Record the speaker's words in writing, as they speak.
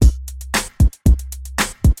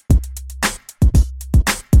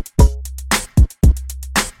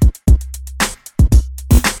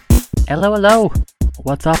Hello, hello.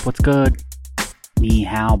 What's up? What's good? Ni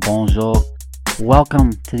hao, bonjour.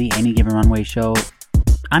 Welcome to the Any Given Runway show.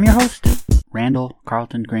 I'm your host, Randall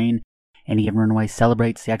Carlton Green. Any Given Runway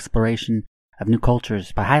celebrates the exploration of new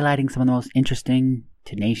cultures by highlighting some of the most interesting,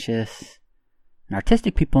 tenacious, and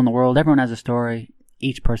artistic people in the world. Everyone has a story.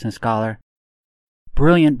 Each person a scholar.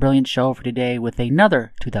 Brilliant show for today with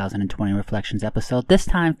another 2020 Reflections episode, this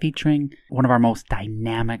time featuring one of our most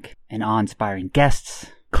dynamic and awe-inspiring guests,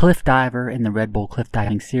 cliff diver in the Red Bull cliff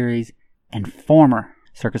diving series, and former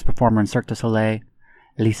circus performer in Cirque du Soleil,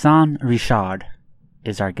 Lisanne Richard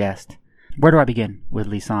is our guest. Where do I begin with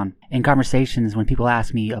Lisanne? In conversations, when people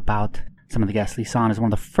ask me about some of the guests, Lisanne is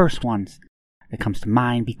one of the first ones that comes to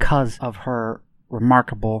mind because of her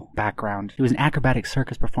remarkable background. She was an acrobatic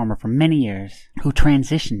circus performer for many years who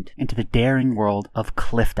transitioned into the daring world of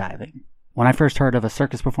cliff diving. When I first heard of a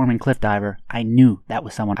circus performing cliff diver, I knew that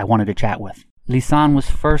was someone I wanted to chat with. Lisanne was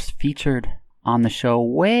first featured on the show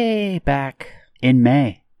way back in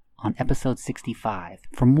May on episode 65.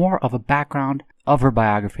 For more of a background of her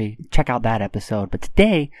biography, check out that episode. But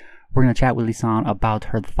today, we're going to chat with Lisanne about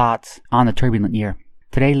her thoughts on the turbulent year.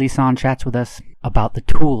 Today, Lisanne chats with us about the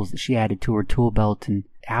tools that she added to her tool belt and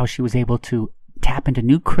how she was able to tap into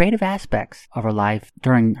new creative aspects of her life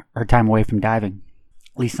during her time away from diving.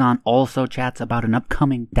 Lisanne also chats about an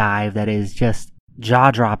upcoming dive that is just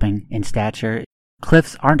jaw-dropping in stature.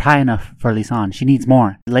 Cliffs aren't high enough for Lisanne. She needs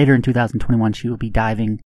more. Later in 2021, she will be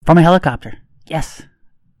diving from a helicopter. Yes,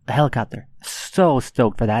 a helicopter. So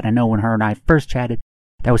stoked for that. I know when her and I first chatted,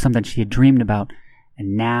 that was something she had dreamed about.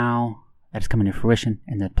 And now that is coming to fruition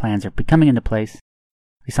and the plans are coming into place.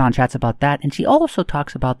 Lisanne chats about that, and she also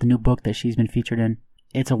talks about the new book that she's been featured in.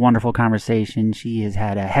 It's a wonderful conversation. She has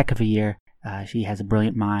had a heck of a year. She has a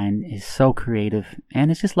brilliant mind, is so creative, and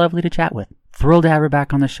it's just lovely to chat with. Thrilled to have her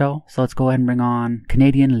back on the show, so let's go ahead and bring on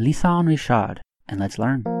Canadian Lisanne Richard, and let's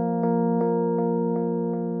learn.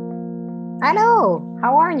 Hello,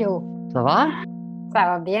 how are you? Ça va? Ça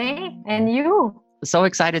va bien, and you? So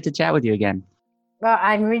excited to chat with you again. Well,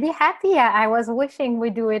 I'm really happy. I was wishing we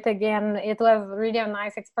do it again. It was really a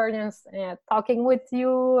nice experience talking with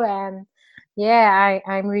you, and yeah,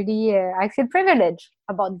 I'm really I feel privileged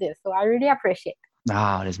about this, so I really appreciate it.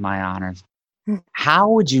 Oh, it is my honor. How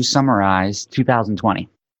would you summarize 2020?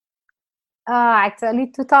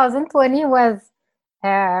 Actually, 2020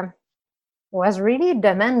 was really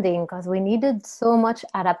demanding because we needed so much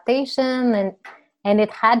adaptation and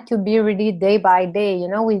it had to be really day by day. You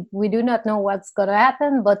know, we do not know what's going to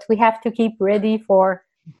happen, but we have to keep ready for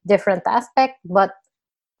different aspects. But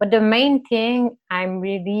the main thing, I'm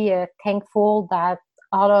really thankful that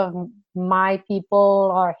all of my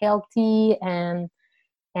people are healthy and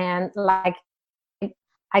like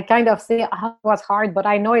I kind of say it was hard, but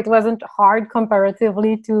I know it wasn't hard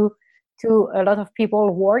comparatively to a lot of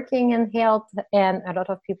people working in health, and a lot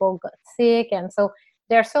of people got sick, and so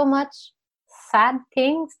there's so much sad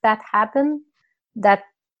things that happen that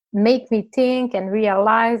make me think and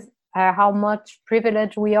realize how much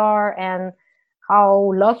privileged we are and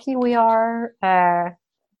how lucky we are.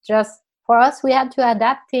 Just for us, we had to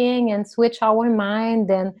adapting and switch our mind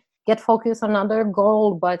and get focused on another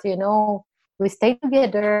goal. But you know, we stay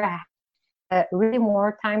together. Really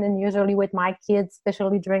more time than usually with my kids,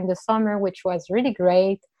 especially during the summer, which was really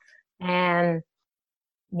great. And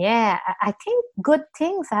yeah, I think good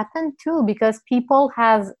things happen too, because people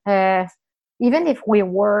has even if we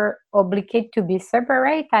were obligated to be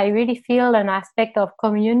separate, I really feel an aspect of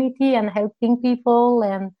community and helping people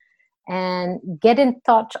and get in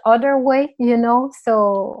touch other way, you know.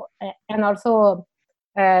 So and also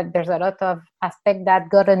there's a lot of aspect that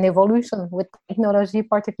got an evolution with technology,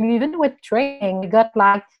 particularly even with training. We got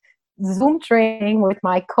like Zoom training with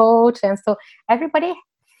my coach, and so everybody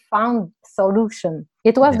found solution.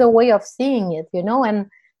 It was the way of seeing it, you know. And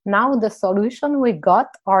now the solution we got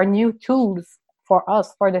are new tools for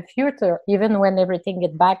us for the future. Even when everything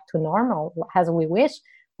get back to normal as we wish,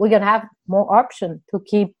 we're gonna have more option to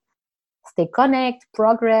stay connect,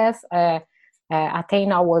 progress,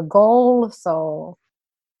 attain our goal. So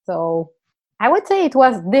I would say it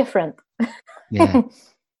was different. Yeah.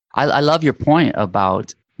 I love your point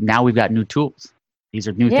about now we've got new tools. These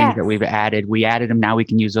are new things that we've added. We added them. Now we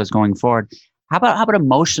can use those going forward. How about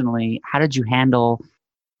emotionally? How did you handle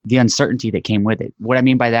the uncertainty that came with it? What I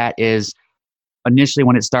mean by that is initially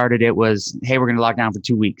when it started, it was, hey, we're going to lock down for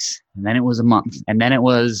 2 weeks. And then it was a month. And then it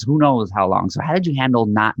was who knows how long. So how did you handle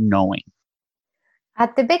not knowing?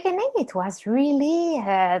 At the beginning, it was really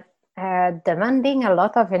demanding a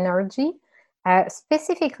lot of energy.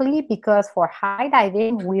 Specifically because for high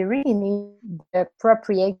diving, we really need the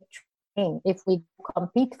appropriate if we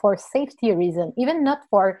compete for safety reason, even not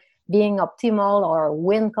for being optimal or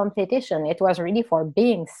win competition, it was really for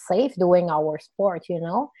being safe doing our sport, you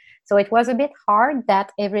know. So it was a bit hard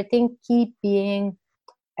that everything keep being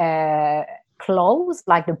uh, closed,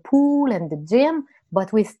 like the pool and the gym,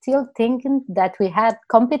 but we still thinking that we had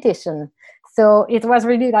competition. So it was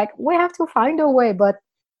really like we have to find a way, but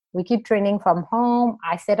we keep training from home.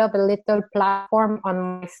 I set up a little platform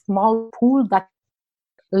on my small pool that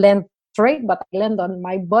land straight, but I land on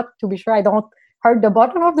my butt to be sure I don't hurt the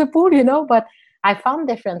bottom of the pool, you know. But I found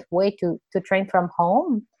different way to train from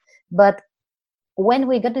home. But when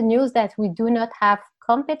we got the news that we do not have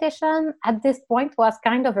competition at this point was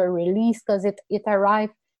kind of a release because it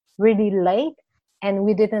arrived really late and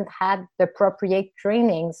we didn't have the appropriate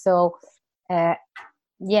training. So uh,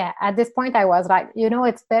 yeah, at this point I was like, you know,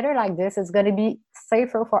 it's better like this. It's going to be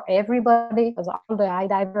safer for everybody because all the high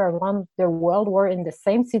divers around the world were in the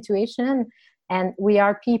same situation, and we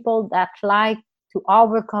are people that like to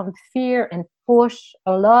overcome fear and push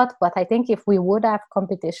a lot. But I think if we would have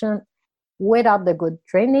competition without the good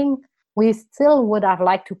training, we still would have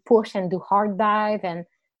liked to push and do hard dive, and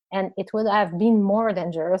it would have been more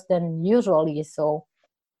dangerous than usually. So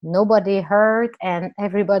nobody hurt and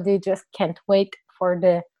everybody just can't wait for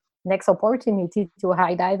the next opportunity to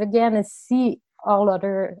high dive again and see all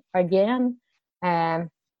other again. um,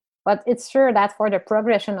 but it's sure that for the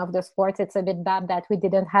progression of the sport it's a bit bad that we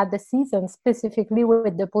didn't have the season specifically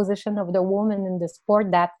with the position of the woman in the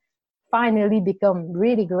sport that finally become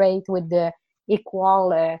really great with the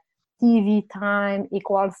equal TV time,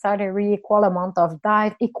 equal salary, equal amount of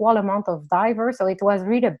dive, equal amount of divers. So it was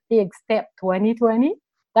really a big step 2020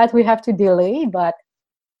 that we have to delay, but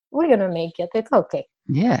we're going to make it. It's okay.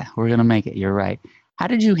 Yeah, we're gonna make it. You're right. How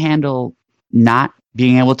did you handle not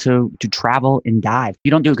being able to travel and dive? You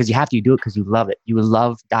don't do it because you have to. You do it because you love it. You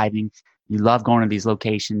love diving. You love going to these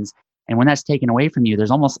locations. And when that's taken away from you,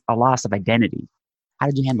 there's almost a loss of identity. How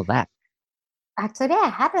did you handle that? Actually, I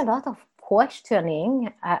had a lot of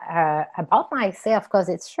questioning about myself because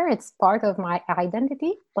it's sure it's part of my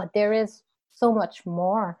identity, but there is so much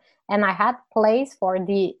more. And I had place for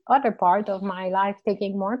the other part of my life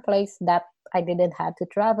taking more place that I didn't have to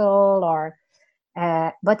travel or.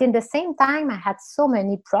 But in the same time, I had so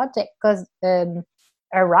many projects because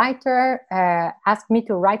a writer asked me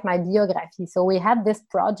to write my biography. So we had this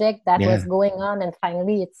project that was Yeah. going on, and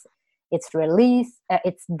finally it's released,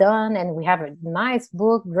 it's done, and we have a nice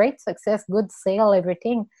book, great success, good sale,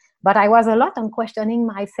 everything. But I was a lot on questioning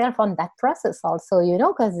myself on that process also, you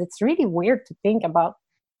know, because it's really weird to think about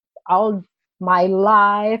all my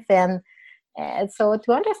life and so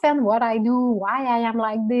to understand what I do, why I am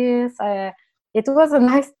like this, it was a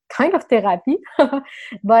nice kind of therapy.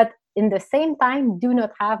 But in the same time, do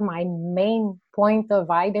not have my main point of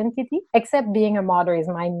identity, except being a mother is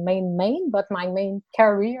my main, but my main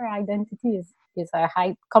career identity is a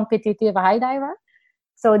high competitive high diver.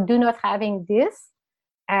 So do not having this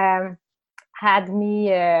um, had me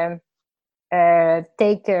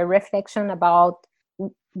take a reflection about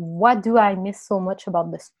what do I miss so much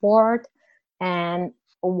about the sport and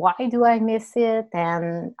why do I miss it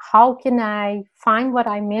and how can I find what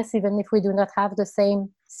I miss even if we do not have the same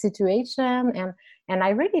situation. And I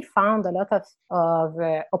really found a lot of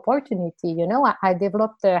opportunity. You know, I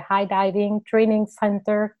developed a high diving training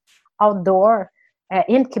center outdoor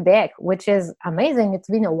in Quebec, which is amazing. It's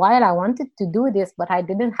been a while I wanted to do this, but I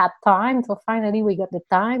didn't have time. So finally we got the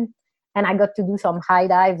time and I got to do some high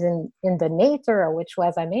dives in the nature, which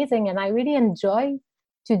was amazing. And I really enjoy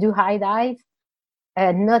to do high dive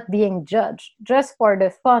and not being judged just for the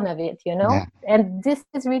fun of it, you know. Yeah. And this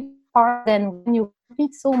is really hard. And when you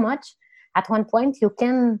compete so much, at one point you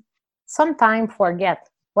can sometimes forget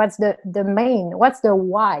what's the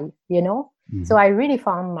why, you know. Mhm. So I really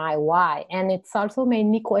found my why, and it's also made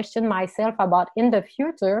me question myself about in the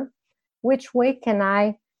future, which way can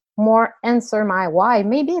I more answer my why.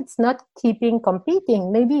 Maybe it's not keeping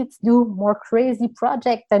competing, maybe it's do more crazy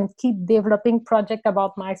project and keep developing project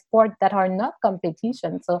about my sport that are not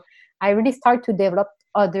competition. So I really start to develop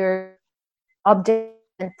other objects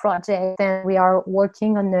and projects, and we are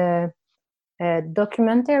working on a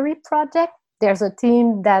documentary project. There's a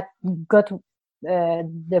team that got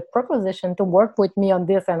the proposition to work with me on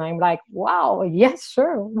this, and I'm like, wow, yes,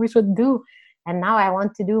 sure, we should do. And now I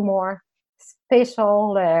want to do more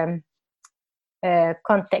special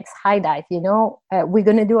context high dive. You know, we're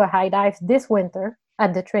gonna do a high dive this winter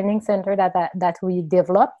at the training center that we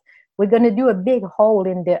developed. We're gonna do a big hole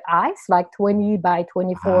in the ice, like 20 by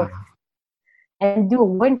 24, Wow. and do a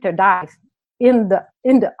winter dive in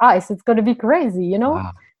the ice. It's gonna be crazy, you know.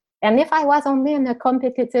 Wow. And if I was only in a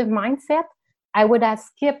competitive mindset, I would have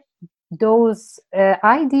skipped those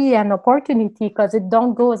idea and opportunity because it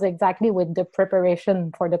don't goes exactly with the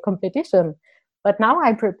preparation for the competition. But now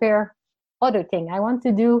I prepare other thing. I want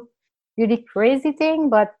to do really crazy thing,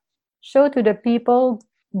 but show to the people,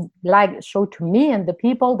 like show to me and the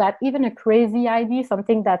people that even a crazy idea,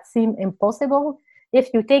 something that seemed impossible, if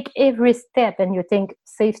you take every step and you think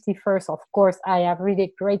safety first, of course, I have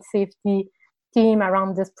really great safety team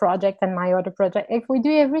around this project and my other project. If we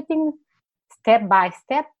do everything step by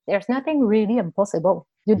step, there's nothing really impossible.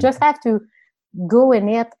 You just have to go in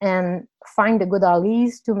it and find the good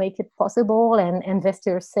allies to make it possible and invest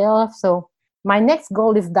yourself. So my next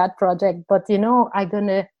goal is that project. But I'm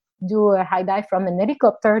gonna do a high dive from an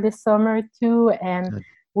helicopter this summer too, and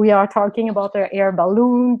we are talking about an air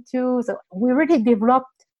balloon too. So we really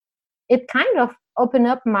developed it. Kind of opened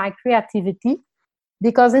up my creativity,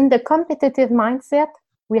 because in the competitive mindset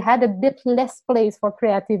we had a bit less place for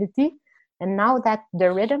creativity. And now that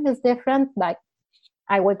the rhythm is different, like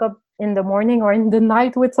I wake up in the morning or in the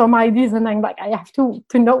night with some ideas and I'm like, I have to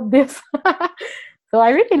know this. So I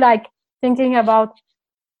really like thinking about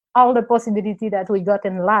all the possibility that we got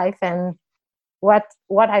in life and what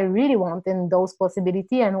I really want in those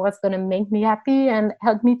possibility and what's going to make me happy and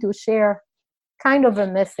help me to share kind of a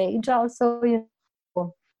message also.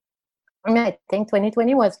 I mean, I think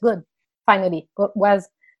 2020 was good. Finally, it was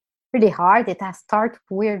pretty hard. It has started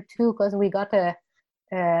weird too, because we got I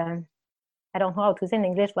don't know how to say in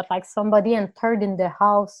English, but like somebody entered in the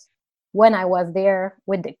house when I was there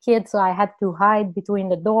with the kids. So I had to hide between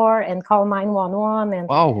the door and call 911.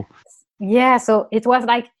 And yeah, so it was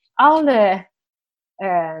like all the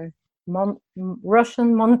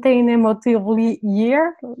Russian mountain emotively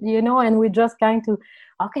year, and we just kind of,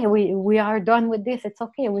 okay, we are done with this. It's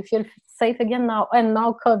okay. We feel safe again now. And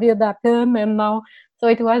now COVID happened. And now, so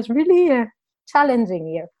it was really a challenging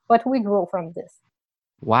year, but we grow from this.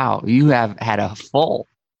 Wow. You have had a full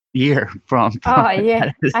year from oh,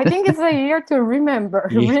 yeah. I think it's a year to remember,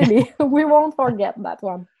 really. We won't forget that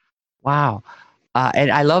one. Wow.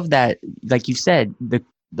 And I love that, like you said,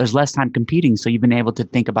 there's less time competing. So you've been able to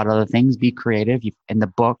think about other things, be creative. In the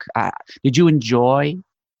book, did you enjoy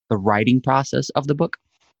the writing process of the book?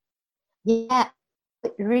 Yeah,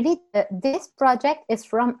 really, this project is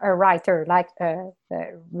from a writer, like a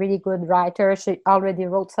really good writer. She already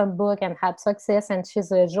wrote some book and had success, and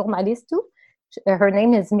she's a journalist too. Her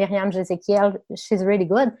name is Myriam Jezekiel. She's really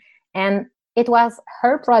good. And it was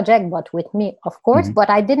her project, but with me, of course, but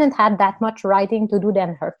I didn't have that much writing to do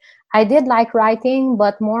than her. I did like writing,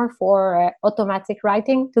 but more for automatic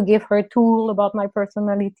writing to give her a tool about my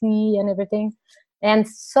personality and everything. And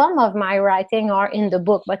some of my writing are in the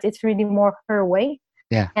book, but it's really more her way.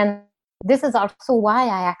 Yeah. And this is also why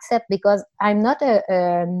I accept, because I'm not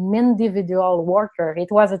an individual worker.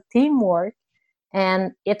 It was a teamwork,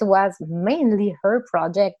 and it was mainly her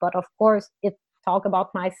project. But of course, it talk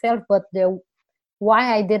about myself. But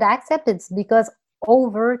why I did accept it's because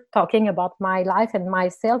over talking about my life and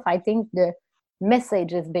myself, I think the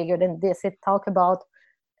message is bigger than this. It talk about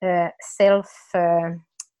self.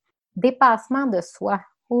 Dépassement de soi,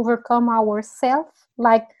 overcome ourselves,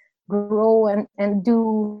 like grow and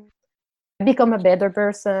do, become a better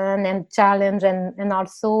person and challenge and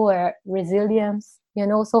also resilience,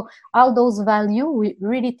 so all those values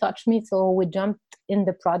really touched me. So we jumped in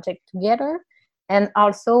the project together, and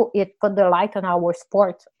also it put the light on our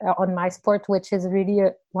sport, on my sport, which is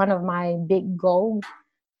really one of my big goals.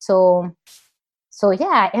 So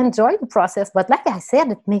yeah, I enjoyed the process, but like I said,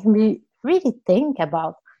 it made me really think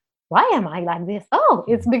about, why am I like this? Oh,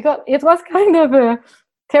 it's because it was kind of a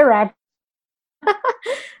therapy.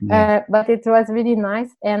 But it was really nice.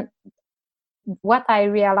 And what I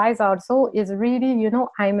realized also is really,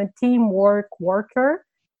 I'm a teamwork worker.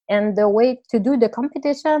 And the way to do the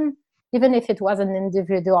competition, even if it was an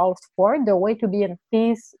individual sport, the way to be in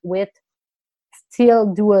peace with still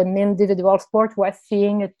do an individual sport was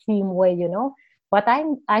seeing a team way, But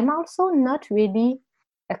I'm also not really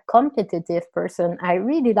a competitive person. I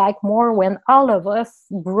really like more when all of us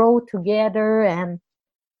grow together, and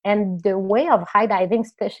the way of high diving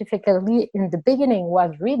specifically in the beginning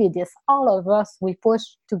was really this: all of us, we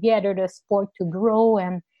push together the sport to grow,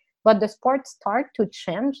 but the sport start to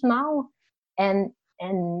change now, and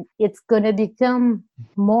it's going to become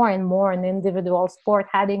more and more an individual sport,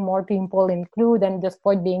 having more people included and the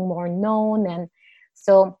sport being more known. And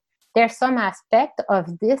so there's some aspect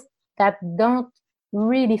of this that don't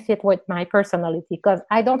really fit with my personality, because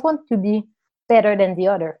I don't want to be better than the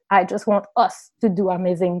other. I just want us to do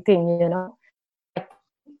amazing thing,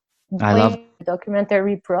 I love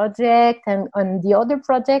documentary project, and on the other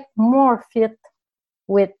project more fit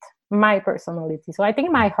with my personality. So I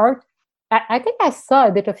think my heart, I think I saw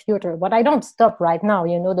a bit of future, but I don't stop right now,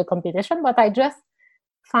 the competition, but I just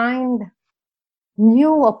find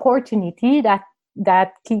new opportunity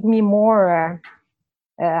that keep me more,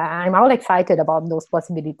 I'm all excited about those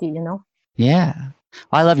possibilities. Yeah.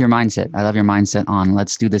 I love your mindset. I love your mindset on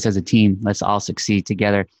let's do this as a team. Let's all succeed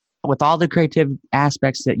together. With all the creative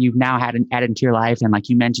aspects that you've now added into your life, and like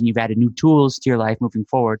you mentioned, you've added new tools to your life moving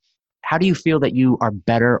forward. How do you feel that you are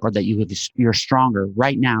better or that you're stronger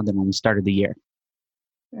right now than when we started the year?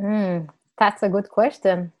 That's a good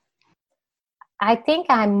question. I think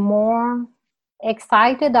I'm more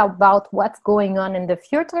excited about what's going on in the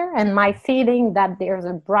future, and my feeling that there's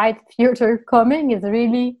a bright future coming is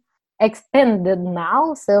really expanded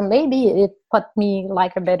now. So maybe it put me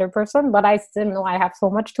like a better person, but I still know I have so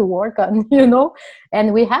much to work on,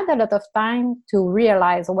 and we had a lot of time to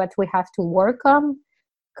realize what we have to work on,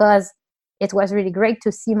 because it was really great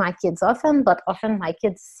to see my kids often, but often my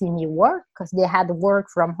kids see me work because they had work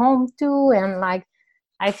from home too. And like,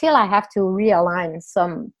 I feel I have to realign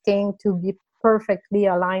something to be perfectly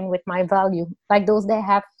aligned with my value. Like those, they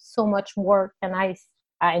have so much work, and I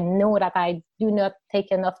know that I do not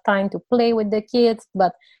take enough time to play with the kids,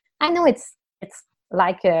 but I know it's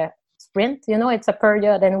like a sprint, it's a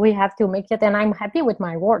period, and we have to make it. And I'm happy with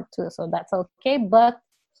my work too, so that's okay. But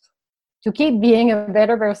to keep being a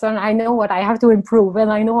better person, I know what I have to improve,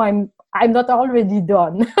 and I know I'm not already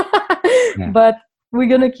done. Yeah. But we're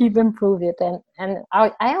gonna keep improving it, and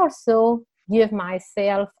I also give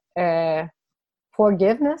myself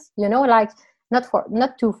forgiveness. Like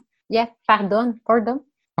pardon.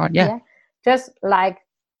 Yeah. Just like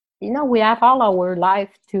we have all our life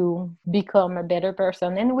to become a better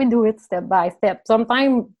person, and we do it step by step.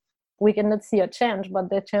 Sometimes we cannot see a change, but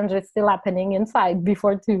the change is still happening inside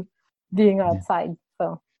before to being outside.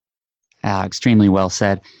 So. Extremely well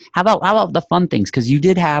said. How about the fun things? Because you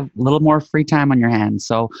did have a little more free time on your hands.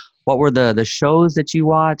 So what were the shows that you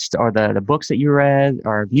watched, or the books that you read,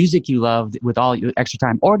 or music you loved with all your extra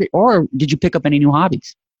time? Or did you pick up any new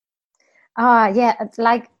hobbies? Yeah, it's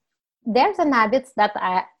like there's an habit that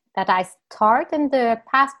I start in the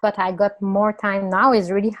past, but I got more time now,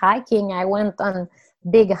 is really hiking. I went on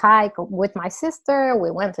big hike with my sister.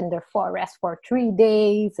 We went in the forest for 3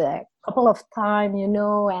 days, a couple of times,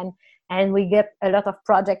 and we get a lot of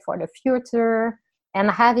projects for the future. And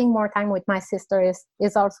having more time with my sister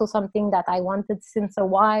is also something that I wanted since a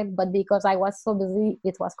while, but because I was so busy,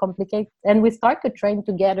 it was complicated. And we start to train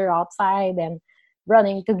together outside and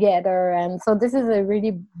running together. And so this is a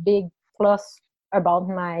really big plus about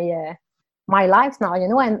my life now,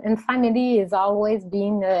 and family is always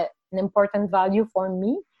being an important value for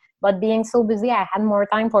me. But being so busy, I had more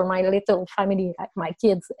time for my little family, like my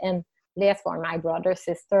kids, and less for my brother,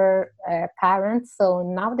 sister, parents. So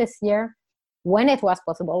now this year, when it was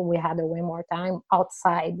possible, we had a way more time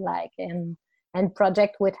outside, like, and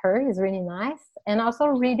project with her is really nice. And also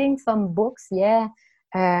reading some books.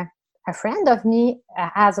 A friend of me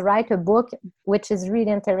has write a book which is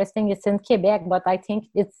really interesting. It's in Quebec, but I think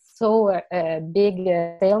it's so big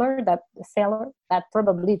seller that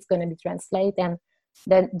probably it's going to be translated. And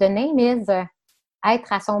the name is Être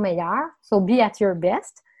à son meilleur, so be at your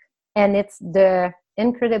best. And it's the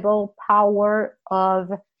incredible power of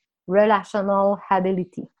relational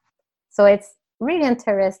ability. So it's really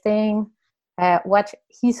interesting what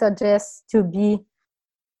he suggests to be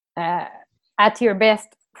at your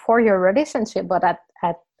best for your relationship, but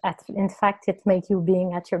in fact it makes you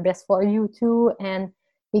being at your best for you too. And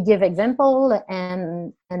he give example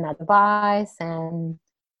and advice. And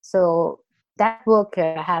so that book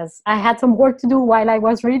I had some work to do while I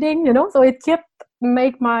was reading, so it kept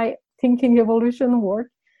make my thinking evolution work.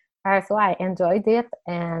 So I enjoyed it.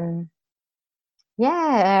 And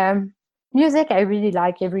music, I really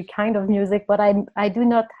like every kind of music, but I do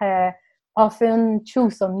not often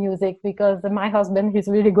choose some music because my husband is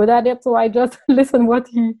really good at it, so I just listen what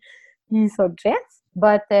he suggests.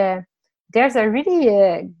 But there's a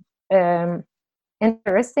really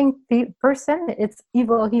interesting person. It's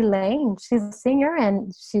Ivory Lane. She's a singer,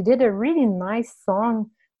 and she did a really nice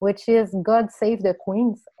song which is God Save the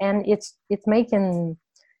Queens, and it's making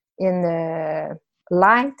in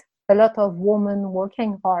light a lot of women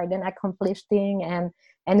working hard and accomplishing,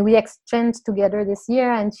 and we exchanged together this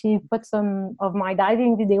year, and she put some of my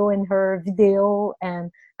diving video in her video, and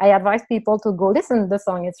I advise people to go listen to the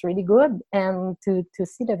song. It's really good, and to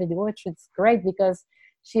see the video, which is great because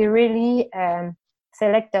she really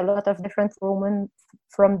select a lot of different women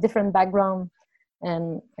from different backgrounds,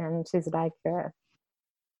 and she's like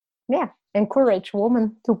yeah, encourage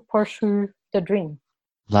women to pursue the dream.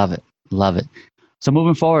 Love it. Love it. So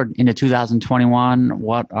moving forward into 2021,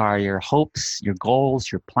 what are your hopes, your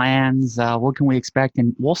goals, your plans? What can we expect?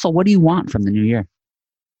 And also, what do you want from the new year?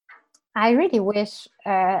 I really wish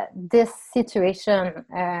this situation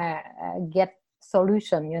get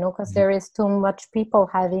solution, because there is too much people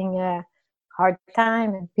having a hard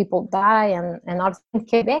time and people die. And also in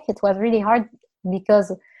Quebec, it was really hard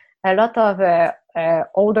because a lot of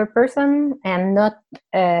older person and not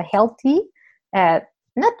healthy,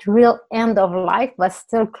 not real end of life, but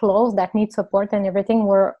still close that need support and everything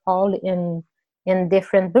were all in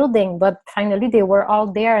different building, but finally they were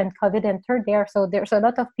all there and COVID entered there. So there's a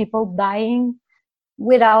lot of people dying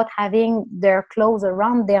without having their clothes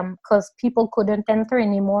around them because people couldn't enter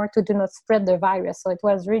anymore to do not spread the virus. So it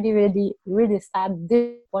was really, really, really sad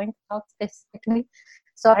this point out specifically.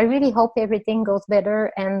 So I really hope everything goes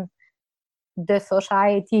better and the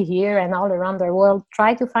society here and all around the world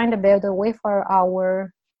try to find a better way for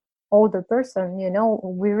our older person.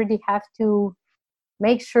 We really have to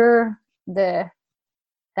make sure that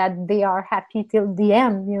they are happy till the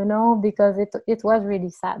end, because it was really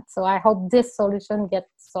sad. So I hope this solution gets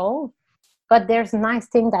solved. But there's nice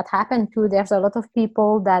thing that happened too. There's a lot of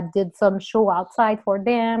people that did some show outside for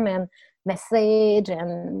them and message,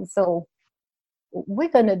 and so we're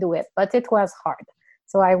gonna do it. But it was hard.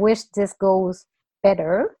 So I wish this goes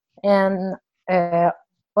better. And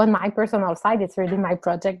on my personal side, it's really my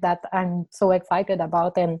project that I'm so excited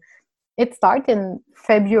about. And it starts in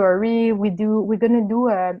February. We're gonna do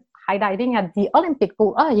a high diving at the Olympic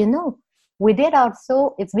pool. We did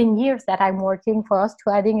also. It's been years that I'm working for us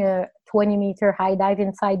to adding a 20-meter high dive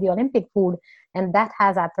inside the Olympic pool, and that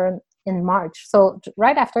has happened in March. So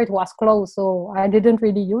right after it was closed, so I didn't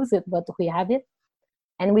really use it, but we have it,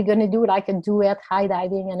 and we're gonna do like a duet high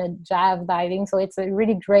diving and a jav diving. So it's a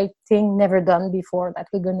really great thing, never done before, that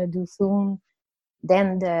we're gonna do soon.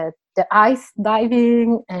 Then the ice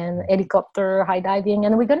diving and helicopter high diving,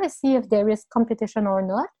 and we're going to see if there is competition or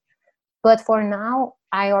not. But for now,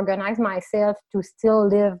 I organize myself to still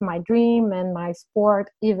live my dream and my sport,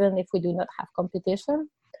 even if we do not have competition,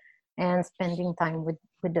 and spending time with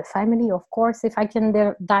the family. Of course, if I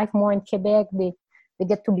can dive more in Quebec, they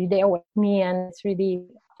get to be there with me, and it's really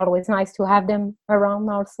always nice to have them around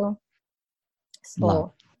also.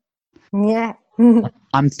 So, yeah.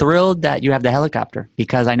 I'm thrilled that you have the helicopter,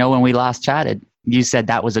 because I know when we last chatted, you said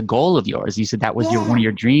that was a goal of yours. You said that was one of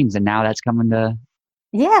your dreams, and now that's coming to...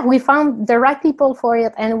 Yeah, we found the right people for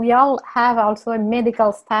it, and we all have also a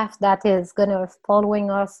medical staff that is going to following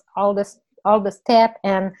us all the step,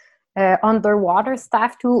 and underwater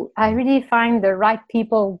staff too. I really find the right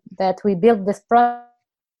people that we built this project.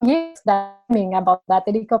 Years that about that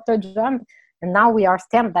helicopter jump, and now we are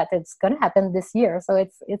stamped that it's going to happen this year. So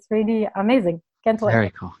it's really amazing. Can't wait. Very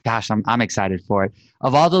cool. Gosh, I'm excited for it.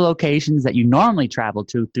 Of all the locations that you normally travel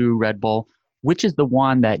to through Red Bull, which is the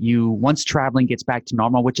one that you, once traveling gets back to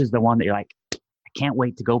normal, which is the one that you're like, I can't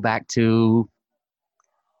wait to go back to?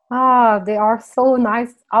 They are so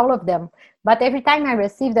nice, all of them. But every time I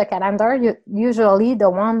receive the calendar, usually the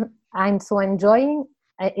one I'm so enjoying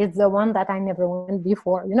is the one that I never went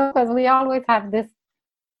before, because we always have this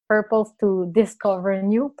purpose to discover a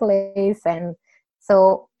new place. And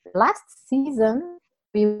so last season,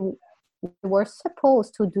 we were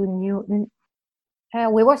supposed to do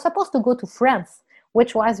we were supposed to go to France,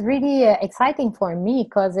 which was really exciting for me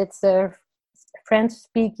because it's a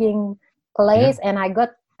French-speaking place, and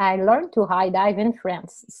I learned to high dive in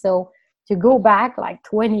France. So to go back like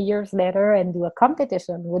 20 years later and do a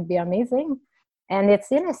competition would be amazing. And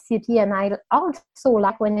it's in a city, and I also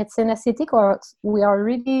like when it's in a city because we are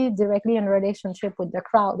really directly in relationship with the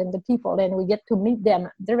crowd and the people, and we get to meet them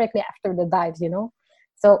directly after the dives,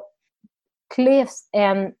 So cliffs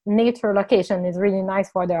and nature location is really nice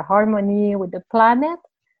for their harmony with the planet,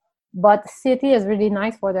 but city is really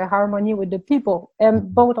nice for their harmony with the people,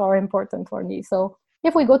 and both are important for me. So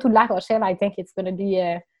if we go to La Rochelle, I think it's going to be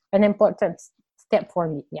an important step for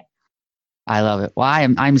me. Yeah. I love it. Well,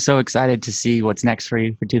 I'm so excited to see what's next for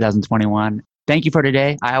you for 2021. Thank you for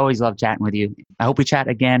today. I always love chatting with you. I hope we chat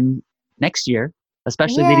again next year,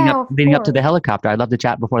 especially leading up to the helicopter. I'd love to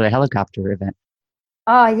chat before the helicopter event.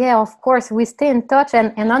 Oh, yeah, of course. We stay in touch.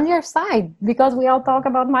 And on your side, because we all talk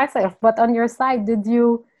about myself, but on your side, did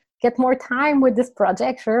you get more time with this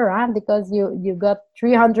project? Sure, huh? Because you got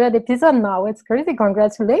 300 episodes now. It's crazy.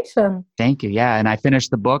 Congratulations. Thank you. Yeah, and I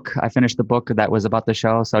finished the book. That was about the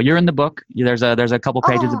show. So you're in the book. There's a couple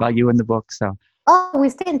pages about you in the book. So we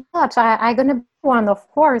stay in touch. I'm gonna be one, of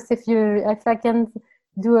course. If I can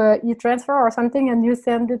do a e-transfer or something and you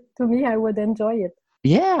send it to me, I would enjoy it.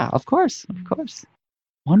 Yeah, of course. Of course.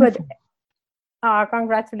 Wonderful. Good.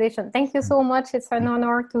 Congratulations. Thank you so much. It's an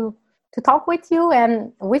honor to talk with you,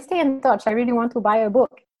 and we stay in touch. I really want to buy a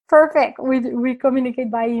book. Perfect. We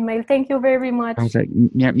communicate by email. Thank you very much. Perfect.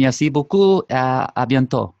 Merci beaucoup. À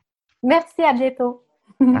bientôt. Merci, à bientôt.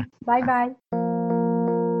 Bye bye.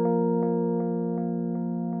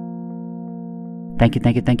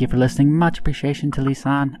 Thank you for listening. Much appreciation to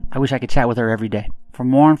Lisanne. I wish I could chat with her every day. For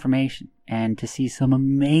more information and to see some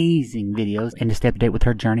amazing videos and to stay up to date with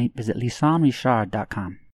her journey, visit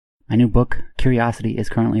lisannerichard.com. My new book, Curiosity, is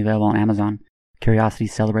currently available on Amazon. Curiosity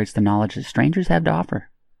celebrates the knowledge that strangers have to offer.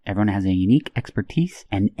 Everyone has a unique expertise,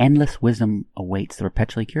 and endless wisdom awaits the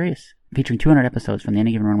perpetually curious. Featuring 200 episodes from the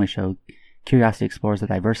Any Given Runway show, Curiosity explores the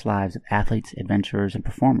diverse lives of athletes, adventurers, and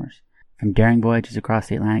performers. From daring voyages across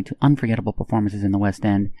the Atlantic to unforgettable performances in the West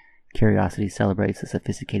End, Curiosity celebrates the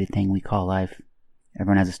sophisticated thing we call life.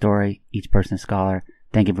 Everyone has a story, each person a scholar.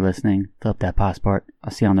 Thank you for listening. Fill up that passport.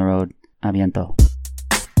 I'll see you on the road. A biento.